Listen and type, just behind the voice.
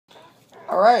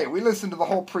Alright, we listened to the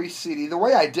whole Priest CD. The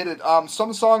way I did it,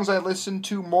 some songs I listened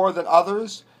to more than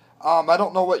others. I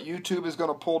don't know what YouTube is going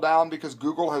to pull down because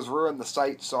Google has ruined the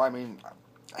site, so I mean,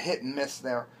 hit and miss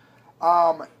there.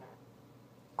 Um,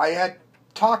 I had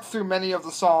talked through many of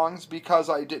the songs because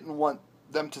I didn't want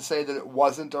them to say that it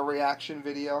wasn't a reaction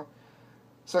video.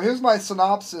 So here's my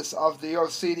synopsis of the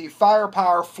OCD.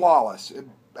 Firepower, flawless.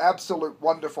 Absolute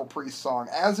wonderful Priest song,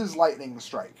 as is Lightning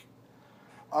Strike.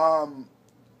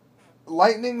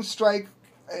 Lightning Strike,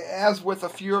 as with a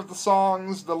few of the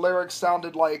songs, the lyrics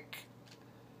sounded like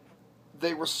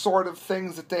they were sort of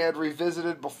things that they had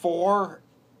revisited before.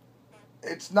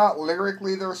 It's not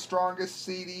lyrically their strongest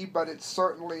CD, but it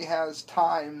certainly has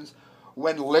times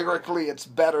when lyrically it's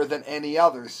better than any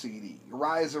other CD.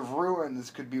 Rise of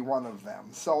Ruins could be one of them.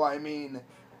 So, I mean,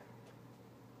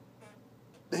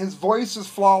 his voice is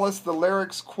flawless. The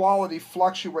lyrics' quality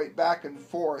fluctuate back and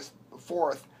forth.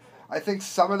 I think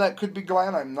some of that could be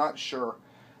Glenn. I'm not sure.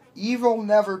 Evil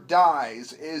Never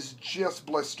Dies is just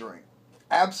blistering.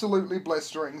 Absolutely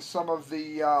blistering. Some of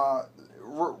the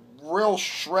real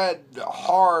shred,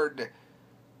 hard,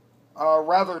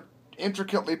 rather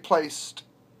intricately placed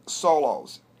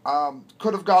solos.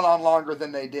 Could have gone on longer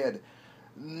than they did.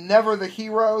 Never the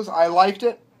Heroes, I liked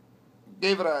it.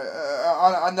 Gave it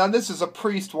now this is a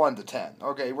Priest 1 to 10.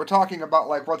 Okay, we're talking about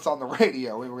like what's on the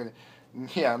radio. We were gonna,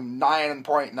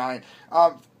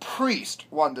 9.9. Priest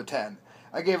 1 to 10.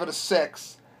 I gave it a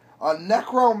 6.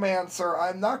 Necromancer,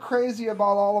 I'm not crazy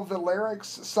about all of the lyrics.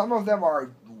 Some of them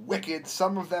are wicked,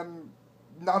 some of them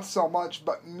not so much,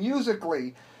 but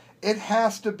musically, it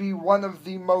has to be one of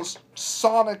the most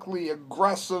sonically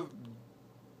aggressive,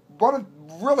 one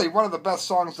of the best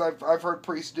songs I've heard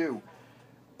Priest do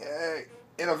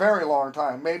in a very long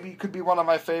time. Maybe it could be one of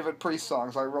my favorite Priest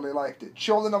songs. I really liked it.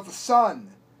 Children of the Sun,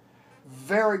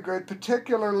 very good.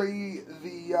 Particularly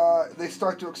they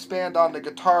start to expand on the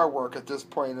guitar work at this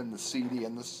point in the CD,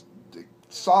 and this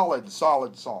solid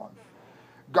song.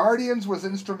 Guardians was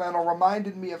instrumental.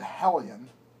 Reminded me of Hellion.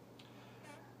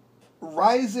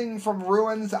 Rising from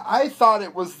Ruins, I thought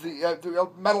it was the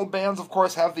metal bands, of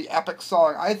course, have the epic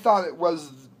song. I thought it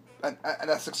was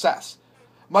a success.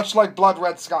 Much like Blood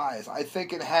Red Skies, I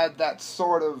think it had that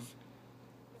sort of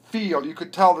feel. You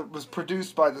could tell that it was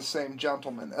produced by the same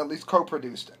gentleman, at least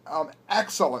co-produced.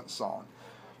 Excellent song.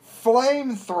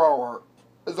 Flamethrower,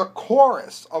 the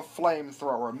chorus of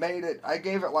Flamethrower made it, I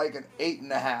gave it like an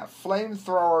 8.5.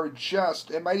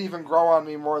 Flamethrower it might even grow on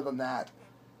me more than that.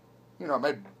 It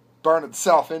might burn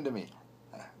itself into me.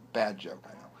 Bad joke,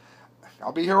 I know.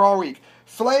 I'll be here all week.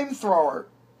 Flamethrower,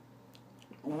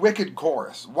 wicked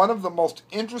chorus. One of the most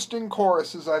interesting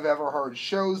choruses I've ever heard.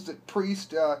 Shows that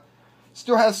Priest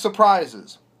still has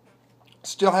surprises.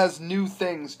 Still has new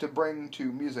things to bring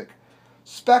to music.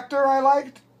 Spectre I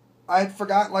liked. I had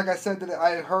forgotten, like I said, that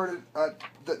I had heard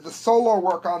the solo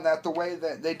work on that, the way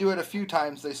that they do it a few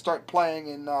times. They start playing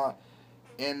in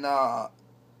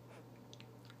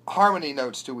harmony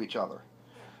notes to each other.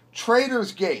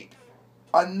 Traitor's Gate,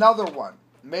 another one.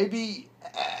 Maybe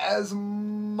as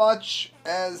much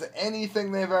as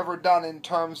anything they've ever done in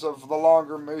terms of the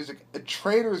longer music.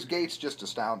 Traitor's Gate's just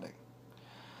astounding.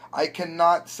 I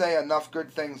cannot say enough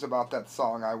good things about that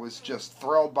song. I was just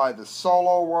thrilled by the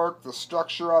solo work, the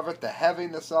structure of it, the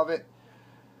heaviness of it.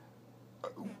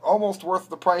 Almost worth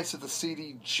the price of the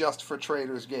CD just for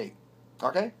Traitor's Gate.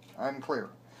 Okay? I'm clear.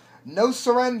 No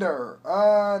Surrender.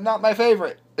 Not my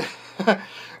favorite.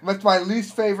 That's my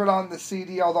least favorite on the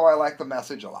CD, although I like the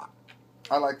message a lot.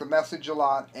 I like the message a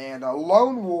lot. And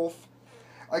Lone Wolf,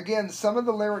 again, some of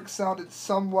the lyrics sounded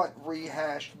somewhat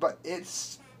rehashed, but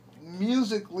it's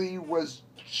musically was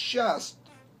just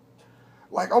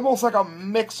like almost like a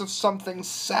mix of something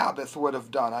Sabbath would have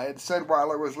done. I had said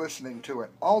while I was listening to it.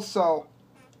 Also,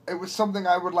 it was something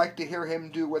I would like to hear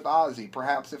him do with Ozzy,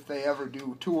 perhaps if they ever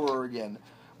do tour again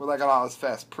with like an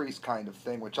Ozfest Priest kind of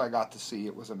thing, which I got to see.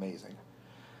 It was amazing.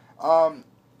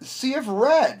 Sea of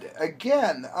Red,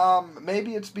 again,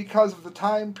 maybe it's because of the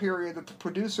time period that the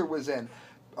producer was in.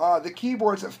 The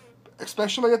keyboards,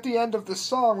 especially at the end of the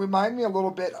song, remind me a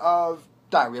little bit of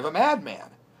Diary of a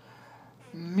Madman.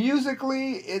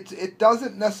 Musically, it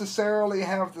doesn't necessarily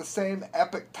have the same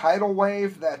epic tidal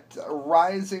wave that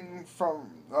Rising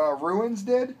from Ruins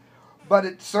did, but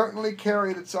it certainly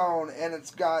carried its own, and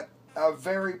it's got a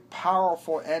very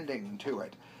powerful ending to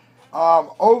it.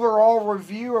 Overall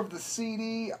review of the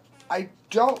CD, I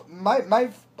don't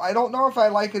know if I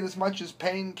like it as much as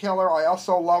Painkiller. I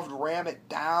also loved Ram It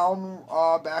Down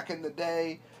back in the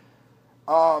day.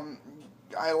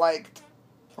 I liked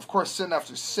of course, Sin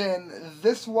After Sin.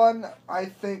 This one, I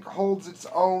think, holds its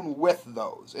own with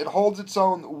those. It holds its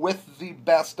own with the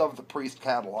best of the Priest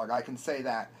catalog. I can say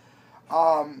that.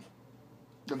 And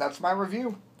that's my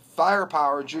review.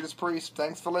 Firepower, Judas Priest.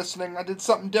 Thanks for listening. I did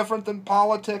something different than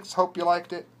politics. Hope you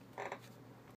liked it.